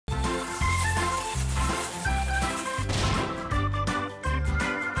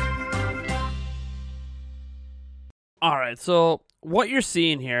All right, so what you're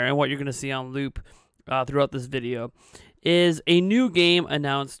seeing here and what you're going to see on loop throughout this video is a new game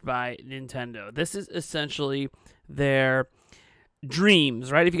announced by Nintendo. This is essentially their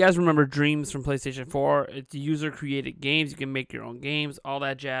Dreams, right? If you guys remember Dreams from PlayStation 4, it's user-created games. You can make your own games, all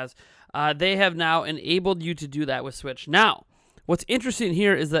that jazz. They have now enabled you to do that with Switch. Now, what's interesting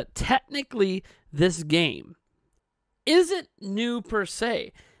here is that technically this game isn't new per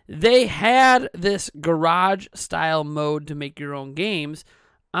se. They had this garage-style mode to make your own games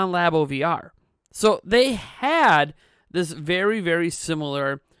on Labo VR. So they had this very, very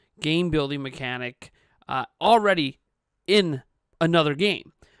similar game-building mechanic already in another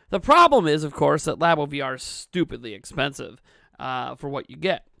game. The problem is, of course, that Labo VR is stupidly expensive for what you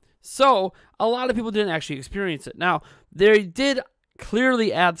get. So a lot of people didn't actually experience it. Now, they did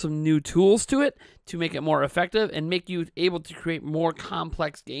clearly add some new tools to it to make it more effective and make you able to create more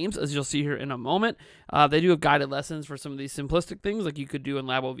complex games, as you'll see here in a moment. They do have guided lessons for some of these simplistic things like you could do in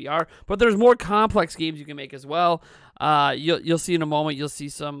Labo VR, but there's more complex games you can make as well. You'll see in a moment, you'll see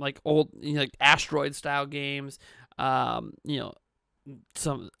some like old, like Asteroid style games, some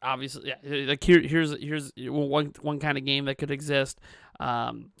obviously, yeah, like here's one kind of game that could exist.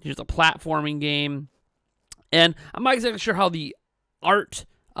 Here's a platforming game, and I'm not exactly sure how the art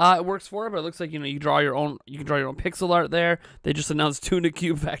it works for it, but it looks like you can draw your own pixel art there. They just announced Tuna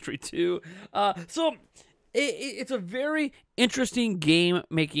Cube Factory 2, so it's a very interesting game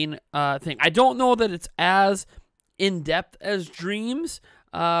making thing. I don't know that it's as in depth as Dreams,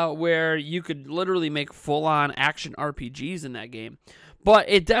 where you could literally make full-on action RPGs in that game. But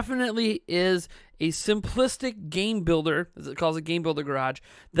it definitely is a simplistic game builder, as it calls it, Game Builder Garage,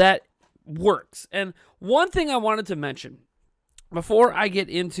 that works. And one thing I wanted to mention before I get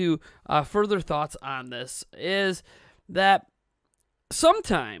into further thoughts on this is that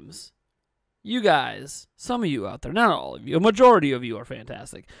sometimes you guys, some of you out there, not all of you, a majority of you are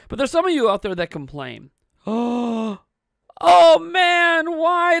fantastic, but there's some of you out there that complain, oh man,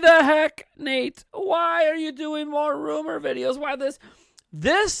 why the heck, Nate? Why are you doing more rumor videos? Why this?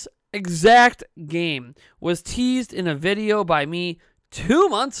 This exact game was teased in a video by me 2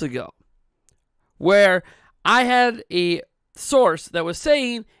 months ago, where I had a source that was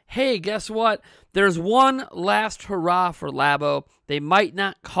saying, hey, guess what? There's one last hurrah for Labo. They might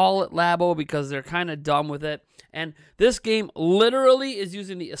not call it Labo because they're kind of dumb with it. And this game literally is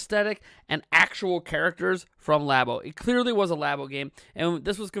using the aesthetic and actual characters from Labo. It clearly was a Labo game. And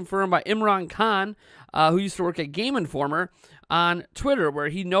this was confirmed by Imran Khan, who used to work at Game Informer, on Twitter, where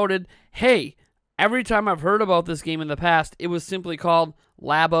he noted, hey, every time I've heard about this game in the past, it was simply called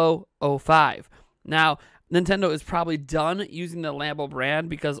Labo 05. Now, Nintendo is probably done using the Labo brand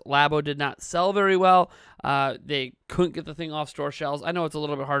because Labo did not sell very well. They couldn't get the thing off store shelves. I know it's a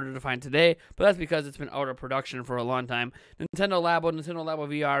little bit harder to find today, but that's because it's been out of production for a long time. Nintendo Labo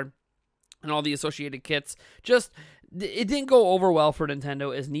VR, and all the associated kits, it didn't go over well for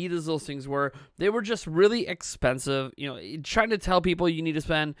Nintendo, as neat as those things were. They were just really expensive. Trying to tell people you need to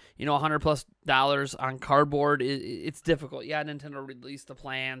spend, $100+ on cardboard, it's difficult. Yeah, Nintendo released the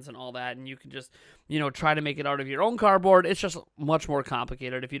plans and all that, and you can just, try to make it out of your own cardboard. It's just much more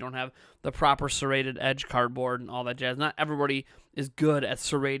complicated if you don't have the proper serrated edge cardboard and all that jazz. Not everybody is good at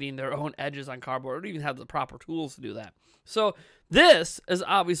serrating their own edges on cardboard or even have the proper tools to do that. So this is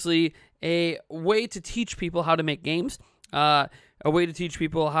obviously a way to teach people how to make games, a way to teach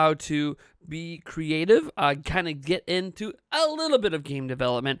people how to be creative, kind of get into a little bit of game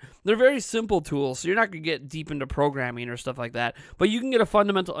development. They're very simple tools, so you're not going to get deep into programming or stuff like that, but you can get a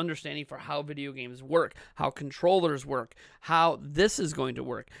fundamental understanding for how video games work, how controllers work, how this is going to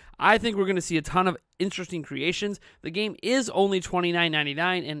work. I think we're going to see a ton of interesting creations. The game is only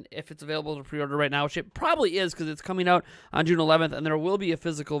 $29.99, and if it's available to pre-order right now, which it probably is because it's coming out on June 11th, and there will be a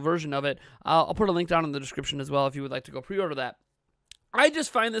physical version of it. I'll put a link down in the description as well if you would like to go pre-order that. I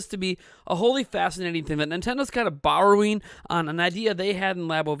just find this to be a wholly fascinating thing that Nintendo's kind of borrowing on an idea they had in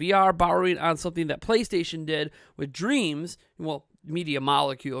Labo VR, borrowing on something that PlayStation did with Dreams, well, Media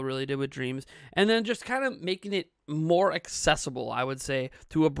Molecule really did with Dreams, and then just kind of making it more accessible, I would say,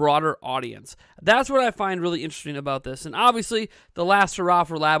 to a broader audience. That's what I find really interesting about this. And obviously, the last hurrah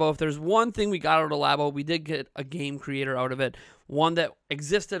for Labo, if there's one thing we got out of Labo, we did get a game creator out of it, one that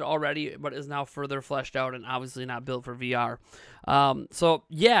existed already but is now further fleshed out and obviously not built for VR. So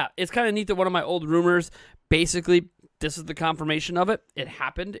yeah, it's kind of neat that one of my old rumors, basically, this is the confirmation of it. It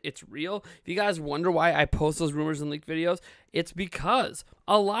happened. It's real. If you guys wonder why I post those rumors and leaked videos, it's because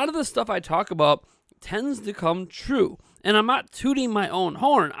a lot of the stuff I talk about tends to come true. And I'm not tooting my own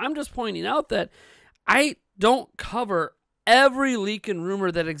horn. I'm just pointing out that I don't cover every leak and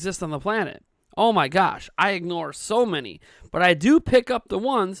rumor that exists on the planet. Oh my gosh, I ignore so many, but I do pick up the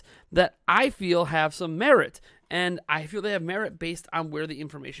ones that I feel have some merit, and I feel they have merit based on where the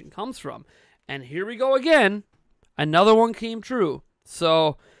information comes from. And here we go again. Another one came true.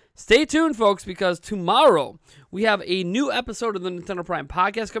 So stay tuned, folks, because tomorrow we have a new episode of the Nintendo Prime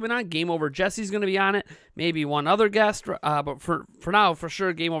podcast coming on. Game Over Jesse's going to be on it. Maybe one other guest, but for now, for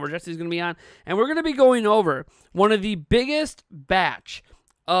sure, Game Over Jesse's going to be on. And we're going to be going over one of the biggest batch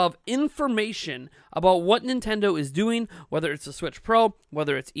of information about what Nintendo is doing, whether it's the Switch Pro,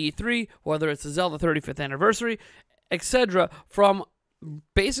 whether it's E3, whether it's the Zelda 35th anniversary, etc., from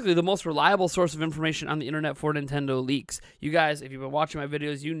basically the most reliable source of information on the internet for Nintendo leaks. You guys, if you've been watching my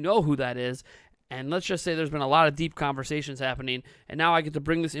videos, you know who that is. And let's just say there's been a lot of deep conversations happening, and now I get to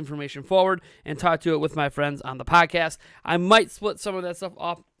bring this information forward and talk to it with my friends on the podcast. I might split some of that stuff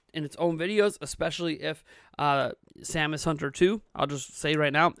off in its own videos, especially if Samus Hunter 2, I'll just say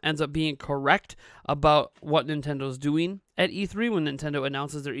right now, ends up being correct about what Nintendo's doing at E3 when Nintendo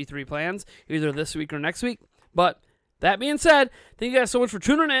announces their E3 plans, either this week or next week. But that being said, thank you guys so much for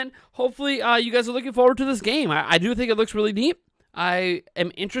tuning in. Hopefully you guys are looking forward to this game. I do think it looks really neat. I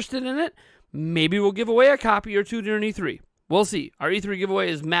am interested in it. Maybe we'll give away a copy or two during E3. We'll see. Our E3 giveaway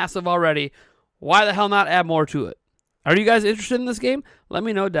is massive already. Why the hell not add more to it? Are you guys interested in this game? Let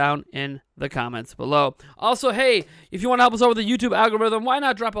me know down in the comments below. Also, hey, if you want to help us out with the YouTube algorithm, why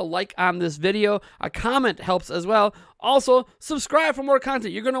not drop a like on this video? A comment helps as well. Also, subscribe for more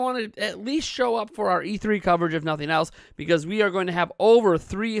content. You're going to want to at least show up for our E3 coverage, if nothing else, because we are going to have over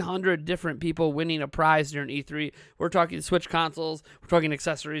 300 different people winning a prize during E3. We're talking Switch consoles, we're talking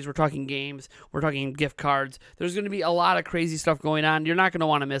accessories, we're talking games, we're talking gift cards. There's going to be a lot of crazy stuff going on. You're not going to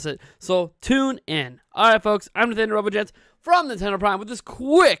want to miss it, so tune in. All right, folks, I'm Nathaniel RoboJets from Nintendo Prime with this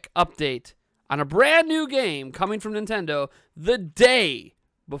quick update on a brand new game coming from Nintendo the day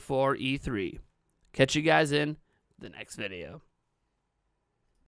before E3. Catch you guys in the next video.